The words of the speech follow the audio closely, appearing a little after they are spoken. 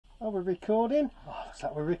we're recording. Oh, looks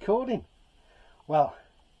like we're recording. Well,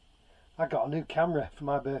 I got a new camera for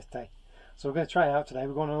my birthday, so we're going to try it out today.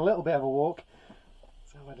 We're going on a little bit of a walk.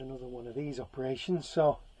 So I've had another one of these operations,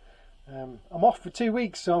 so I'm off for 2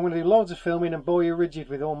 weeks, so I'm going to do loads of filming and bore you rigid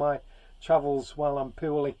with all my travels while I'm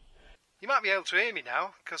poorly. You might be able to hear me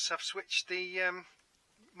now because I've switched the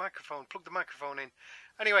microphone, plugged the microphone in.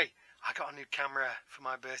 Anyway, I got a new camera for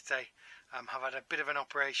my birthday. I've had a bit of an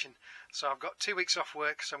operation, so I've got 2 weeks off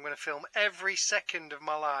work, so I'm going to film every second of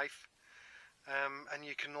my life, and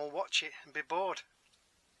you can all watch it and be bored.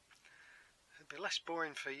 It'll be less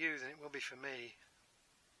boring for you than it will be for me.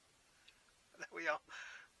 There we are.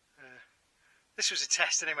 This was a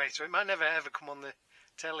test anyway, so it might never ever come on the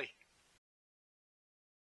telly.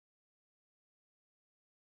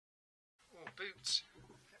 Oh, boots.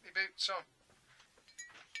 Get me boots on.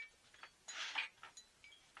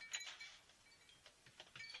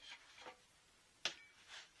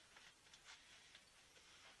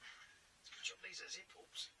 Shut these as zip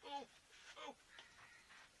ups. Oh, oh,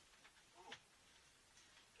 oh,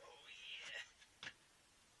 oh yeah.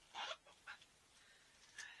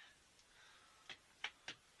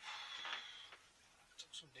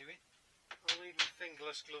 Took some doing. I'll leave my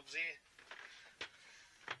fingerless gloves here.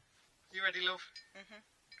 You ready, love? Mm-hmm.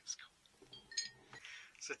 Let's go.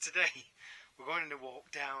 So today we're going on a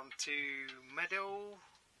walk down to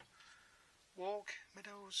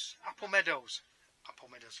Apple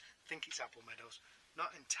Meadows. I think it's Apple Meadows.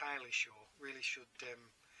 Not entirely sure. Really should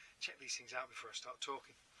check these things out before I start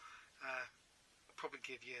talking. I'll probably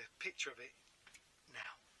give you a picture of it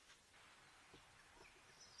now.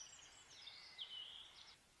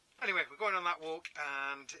 Anyway, we're going on that walk,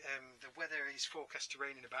 and the weather is forecast to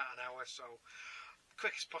rain in about an hour, so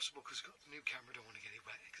quick as possible because I've got the new camera. I don't want to get it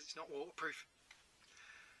wet because it's not waterproof.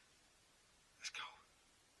 Let's go.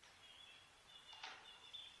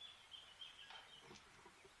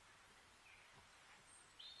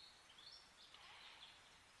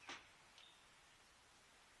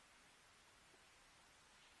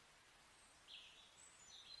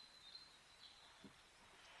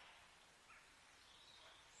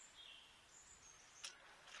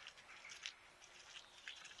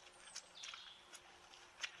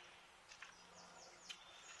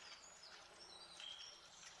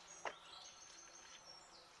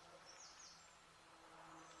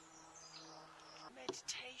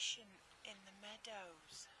 Meditation in the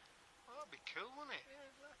meadows. Well, that'd be cool, wouldn't it? Yeah,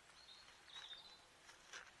 look.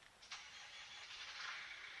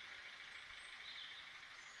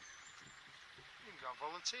 You've got a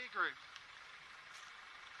volunteer group.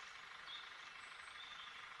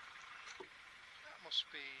 That must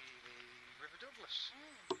be the River Douglas.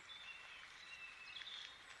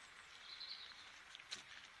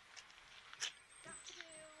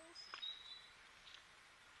 Daffodils.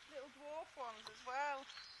 Little dwarf ones as well.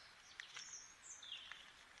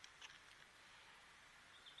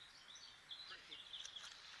 Pretty.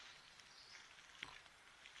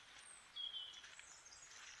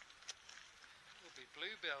 There'll be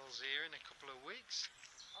bluebells here in a couple of weeks.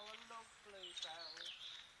 Oh, I love bluebells.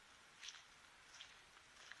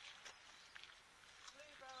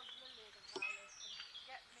 Bluebells, lilies and violets and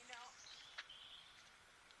forget-me-not.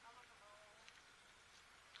 I love them all.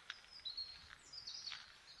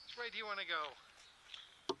 So where do you want to go?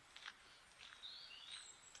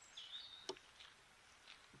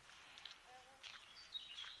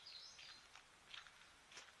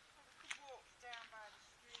 I could walk down by the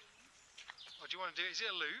stream. What do you want to do? Is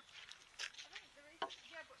it a loop? I think there is,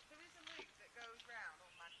 yeah, but there is a loop that goes round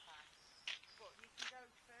on Magpie. But you can go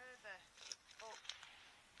further up.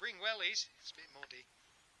 Bring wellies. It's a bit muddy.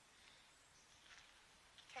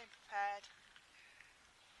 Came prepared.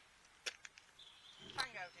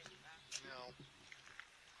 Tango didn't know. No.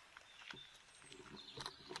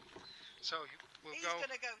 So we'll He's go.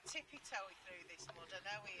 going to go tippy-toey through this mud, I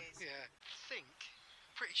know he is. Yeah.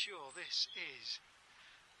 Pretty sure this is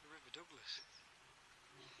the River Douglas.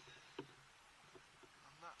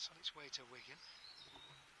 And that's on its way to Wigan.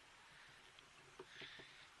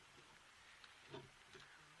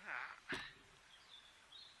 And that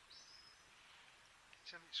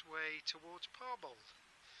is on its way towards Parbold.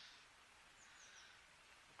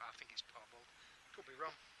 Well, I think it's Parbold. Could be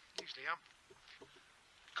wrong. Usually am.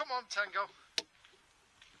 Come on, Tango.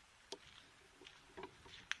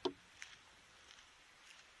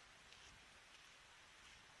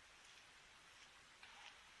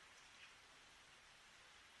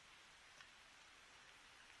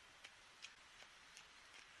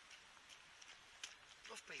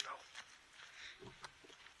 Love B-roll.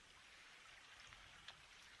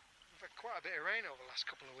 We've had quite a bit of rain over the last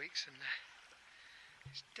couple of weeks, and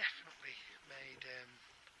It's definitely made the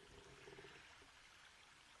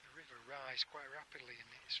river rise quite rapidly,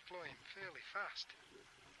 and it's flowing fairly fast.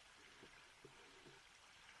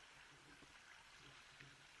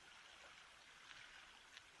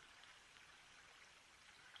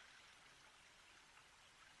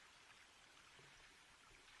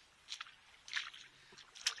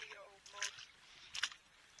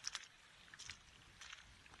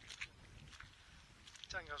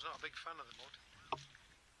 Tango's not a big fan of the mud.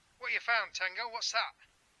 What you found, Tango? What's that?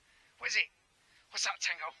 What is it? What's that,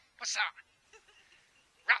 Tango? What's that?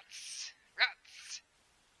 Rats! Rats!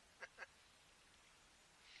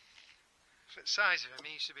 For the size of him,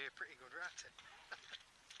 he used to be a pretty good rat.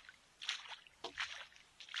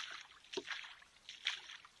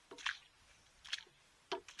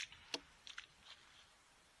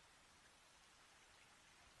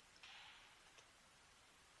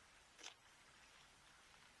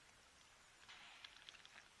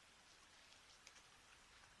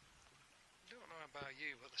 I don't know about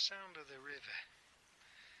you, but the sound of the river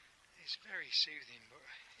is very soothing. But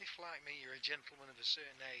if, like me, you're a gentleman of a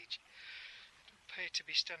certain age, don't pay to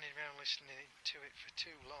be standing around listening to it for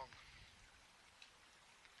too long.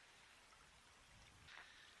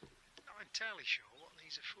 Not entirely sure what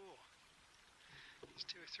these are for. There's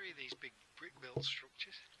 2 or 3 of these big brick-built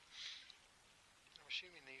structures. I'm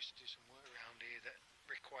assuming they used to do some work around here that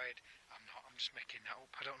required... I'm just making that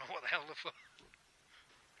up. I don't know what the hell they're for.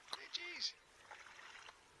 Hey, jeez.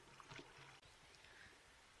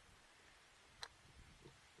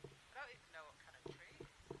 I don't even know what kind of tree.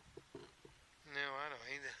 No, I don't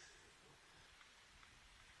either.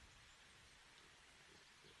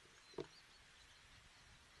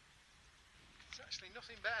 It's actually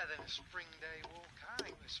nothing better than a spring day walk. I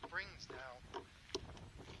think the spring's now.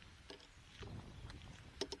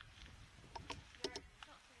 Yeah, it's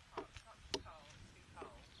not too hot, it's not too cold, it's too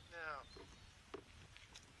cold. No.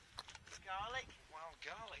 Garlic. Wild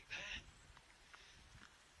garlic there.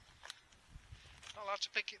 Not allowed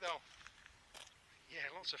to pick it though. Yeah,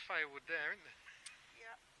 lots of firewood there, isn't there?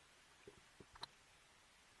 Yeah.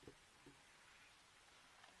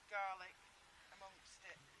 Garlic amongst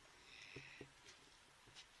it.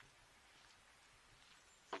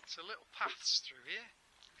 So little paths through here.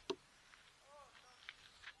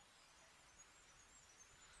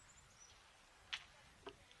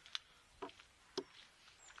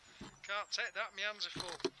 Can't take that, my hands are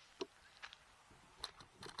full.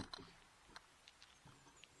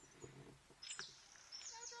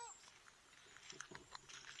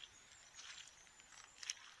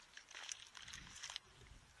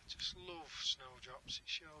 I just love snowdrops. It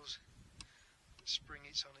shows that spring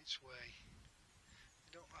is on its way.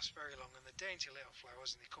 They don't last very long, and they're dainty little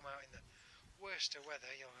flowers, and they come out in the worst of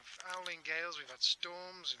weather. You'll have howling gales, we've had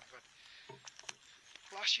storms, and we've had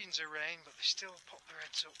flashings of rain, but they still pop their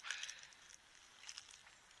heads up.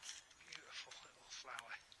 Beautiful little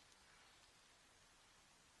flower.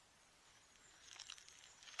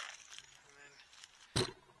 And then,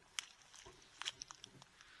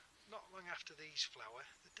 not long after these flower,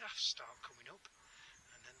 the daffs start coming up,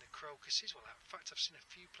 and then the crocuses. Well, in fact, I've seen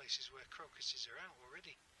a few places where crocuses are out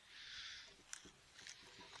already.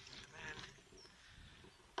 And then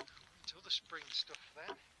into other spring stuff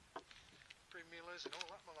then. Primulas and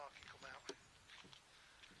all that malarkey come out.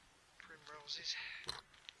 Primroses.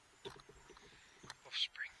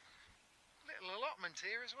 Offspring. Little allotment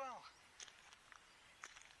here as well.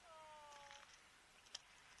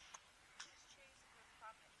 These trees were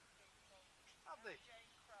planted for people. Have they?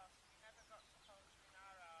 Jane Cross, we never got to hold you in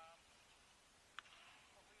our arms,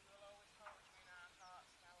 but we will always hold you in our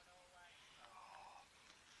hearts now and always. Oh.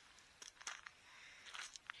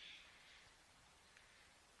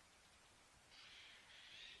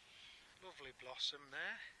 Lovely blossom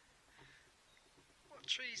there. What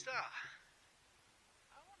tree's that?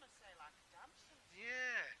 I want to say like a damson.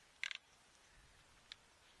 Yeah.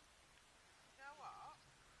 You know what?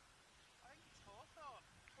 I think it's hawthorn.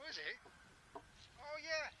 What is it? Oh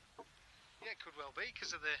yeah. Yeah, it could well be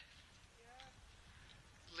because of the Yeah.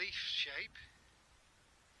 leaf shape.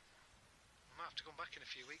 I might have to come back in a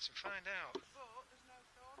few weeks and find out. But there's no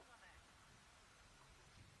thorns on it.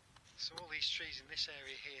 So all these trees in this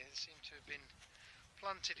area here seem to have been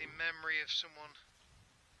planted in memory of someone,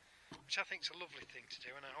 which I think is a lovely thing to do,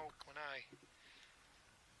 and I hope when I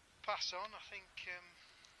pass on, I think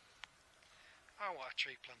I want a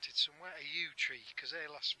tree planted somewhere, a yew tree, because they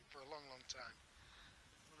last for a long, long time.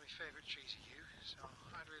 One of my favourite trees are yew, so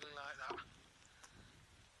I'd really like that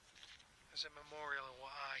as a memorial of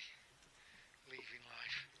what I leave in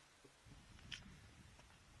life.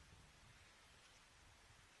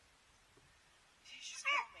 She's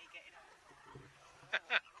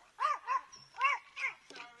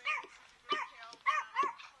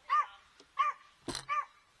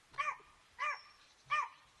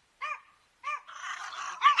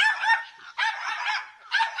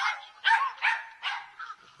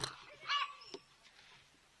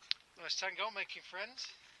us, Tango, making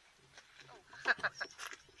friends. Oh. Do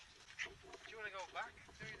you want to go back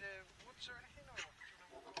through the woods or anything, or do you want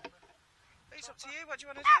to walk over? It's up to you. What do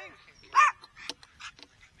you want to do?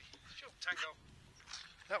 Shut up, Tango.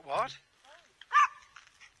 That what?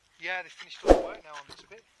 Yeah, they finished all the work now on this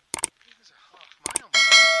bit. There's a half mile.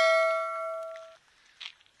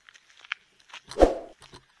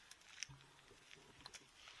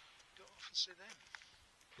 Don't often see them.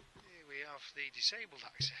 Here we have the disabled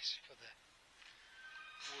access for the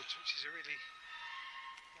woods, which is a really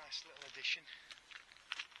nice little addition.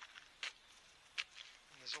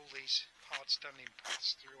 And there's all these hard standing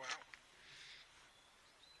paths throughout.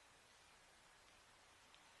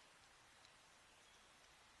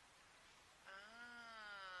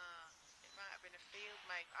 It might have been a field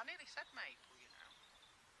maple. I nearly said maple, you know.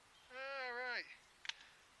 Ah, right.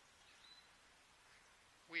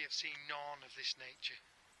 We have seen none of this nature.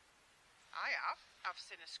 I have. I've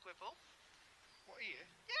seen a squibble. What, here?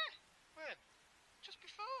 Yeah, When? just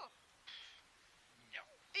before. No.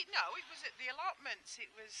 No, it was at the allotments.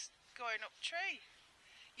 It was going up tree.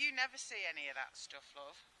 You never see any of that stuff,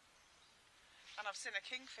 love. And I've seen a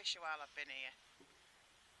kingfisher while I've been here.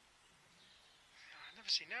 I've never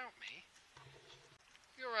seen out, me.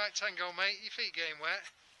 You're right, Tango, mate. Your feet getting wet.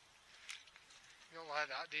 You don't like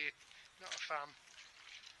that, do you? Not a fan.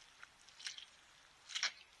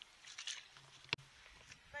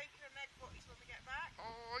 Bacon and egg butties when we get back.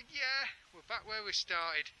 Oh, yeah. We're back where we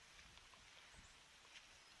started.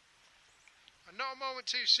 And not a moment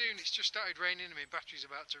too soon. It's just started raining and my battery's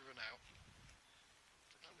about to run out.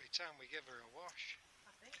 That'll be time we give her a wash.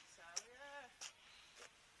 I think so, yeah.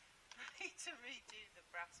 I need to redo the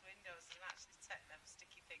brass windows and actually take them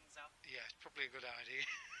sticky things off. Yeah, it's probably a good idea.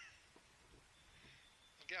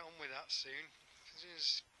 I'll get on with that soon. As soon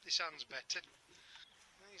as this hand's better.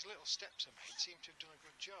 These little steps I made seem to have done a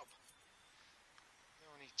good job.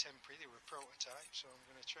 They're only temporary, they were a prototype, so I'm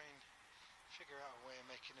going to try and figure out a way of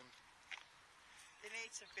making them. They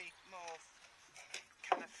need to be more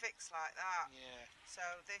kind of fixed like that. Yeah. So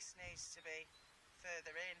this needs to be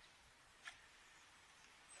further in.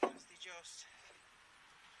 Because they just...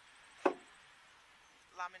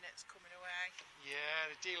 laminate's coming away. Yeah,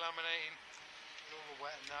 they're delaminating. All the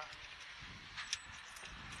wet and that.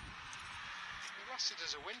 It lasted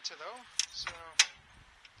as a winter though, so...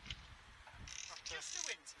 Just a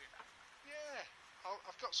winter with that. Yeah,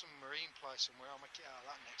 I've got some marine ply somewhere. I'll make it out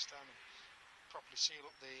of that next time and properly seal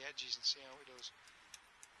up the edges and see how it does.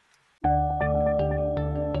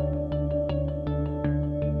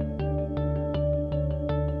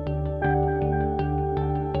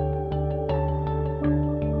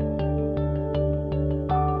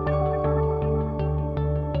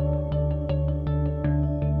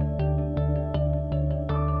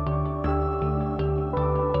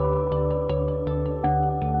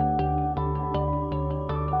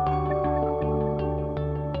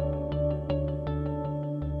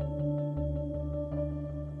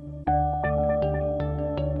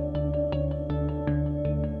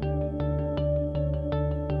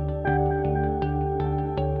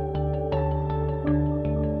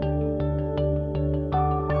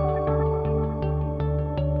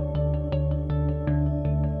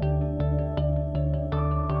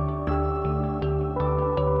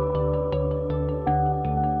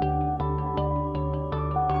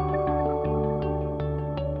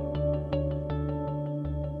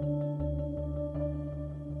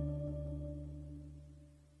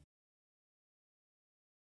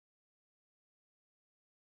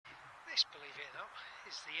 This, believe it or not,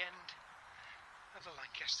 is the end of the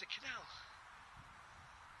Lancaster Canal.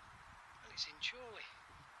 Well, it's in Chorley.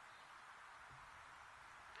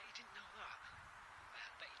 Bet you didn't know that. Well,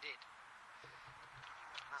 I bet you did.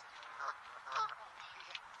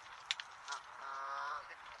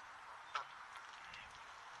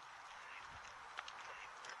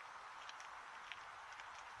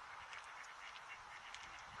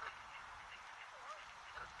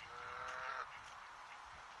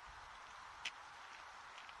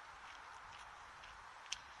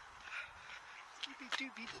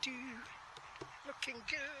 Dooby-doo, looking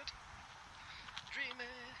good,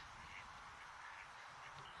 dreamer,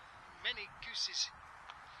 many gooses.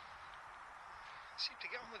 Seem to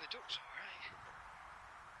get on with the ducks all right.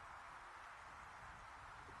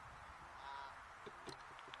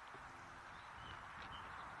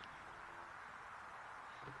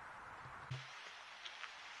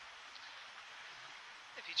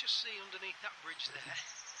 If you just see underneath that bridge there,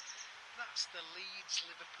 that's the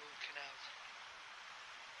Leeds-Liverpool Canal.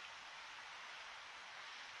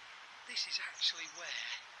 This is actually where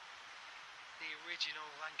the original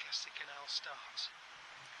Lancaster Canal starts.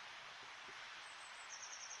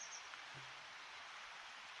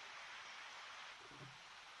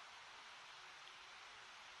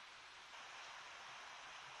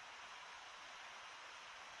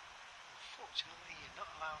 Unfortunately, you're not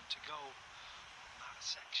allowed to go on that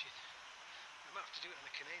section. You might have to do it on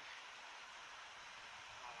a canoe.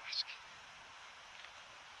 I'll ask.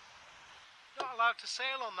 Not allowed to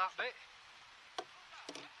sail on that bit.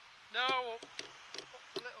 No, up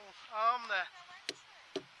the little arm there.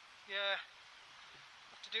 Yeah,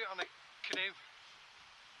 have to do it on a canoe.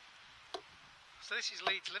 So this is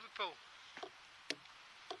Leeds, Liverpool.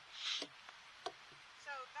 So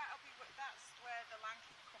that's where the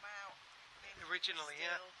Lanky come out. Originally,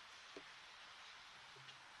 yeah.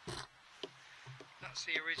 That's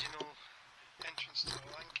the original entrance to the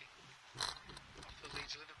Lanky off the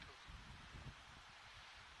Leeds, Liverpool.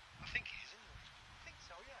 I think it is, isn't it? I think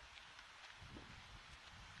so, yeah.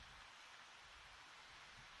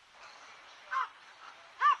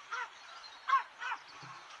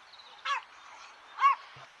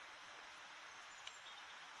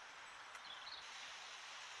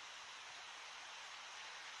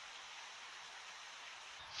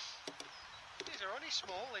 These are only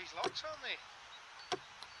small, these locks, aren't they?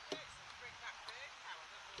 Bring that bird power,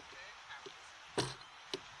 that little bird powers.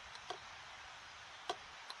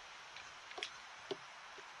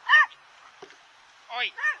 Oi!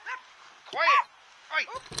 Quiet! Oi!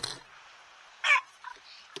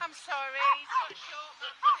 I'm sorry, he's got short man.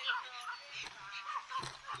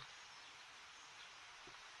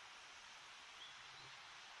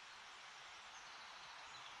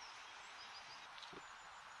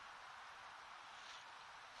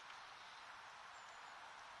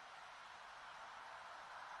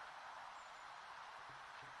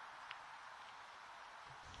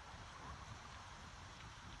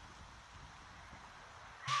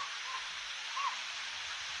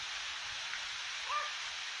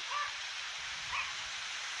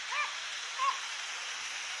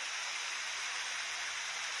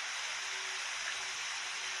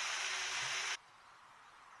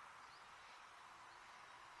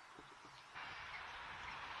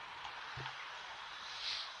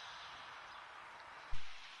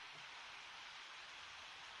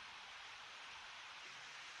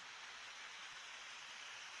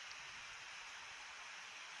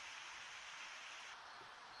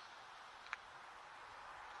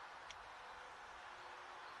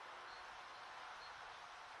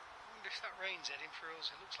 If that rain's heading for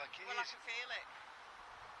us, it looks like it Well, is. I can feel it.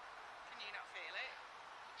 Can you not feel it?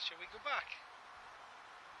 Shall we go back?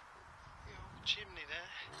 The old chimney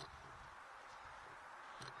there.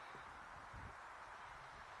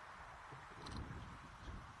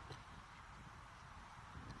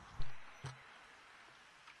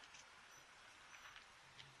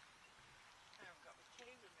 I haven't got my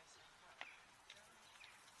key with me, so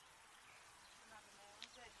another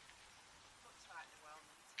nosy. Looks like they're well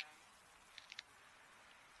maintained.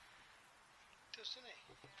 Doesn't it?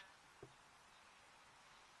 Yeah.